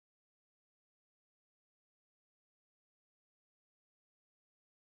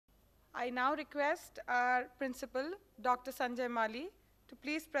I now request our principal, Dr. Sanjay Mali, to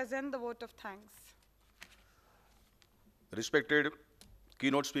please present the vote of thanks. Respected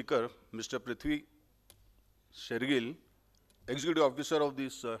keynote speaker, Mr. Prithvi Shergill, Executive Officer of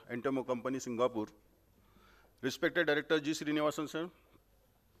this Entamo Company, Singapore. Respected Director G. Srinivasan, sir.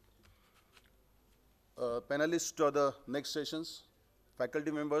 Panelists of the next sessions, faculty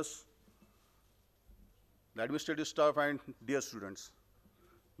members, the administrative staff, and dear students.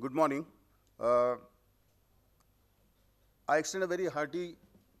 Good morning. I extend a very hearty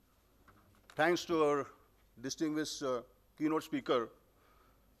thanks to our distinguished keynote speaker,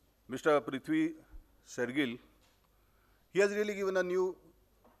 Mr. Prithvi Shergill. He has really given a new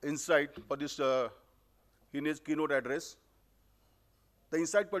insight for this in his keynote address. The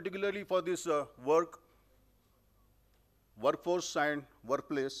insight particularly for this workforce and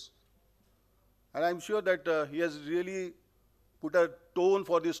workplace. And I'm sure that he has really put a tone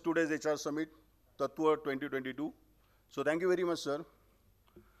for this today's HR Summit, Tatva 2022. So thank you very much, sir.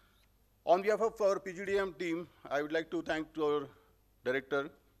 On behalf of our PGDM team, I would like to thank our director,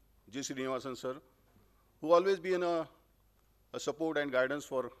 G. Srinivasan, sir, who always been a support and guidance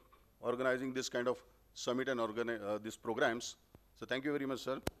for organizing this kind of summit and these programs. So thank you very much,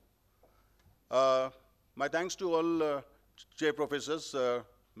 sir. My thanks to all chair professors,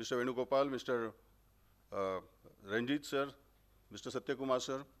 Mr. Venugopal, Mr. Ranjit, sir, Mr. Satyakumar,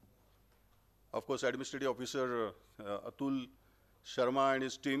 sir. Of course, Administrative Officer Atul Sharma and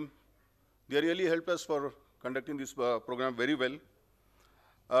his team. They really helped us for conducting this program very well.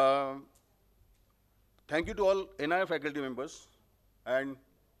 Thank you to all NIR faculty members and,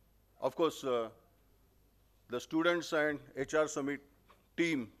 of course, the students and HR Summit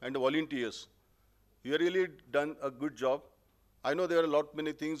team and the volunteers. You have really done a good job. I know there are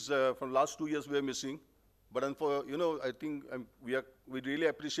many things from last 2 years we are missing, but I think we really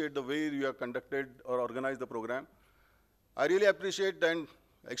appreciate the way you have conducted or organized the program. I really appreciate and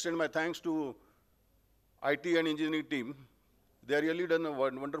extend my thanks to IT and engineering team. They have really done a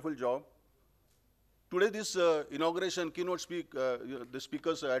wonderful job. Today, this inauguration keynote the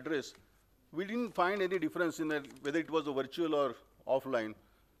speaker's address, we didn't find any difference in whether it was a virtual or offline.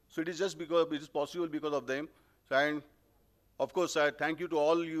 So it is just because it is possible because of them. And of course, I thank you to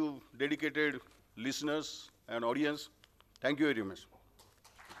all you dedicated listeners and audience. Thank you very much.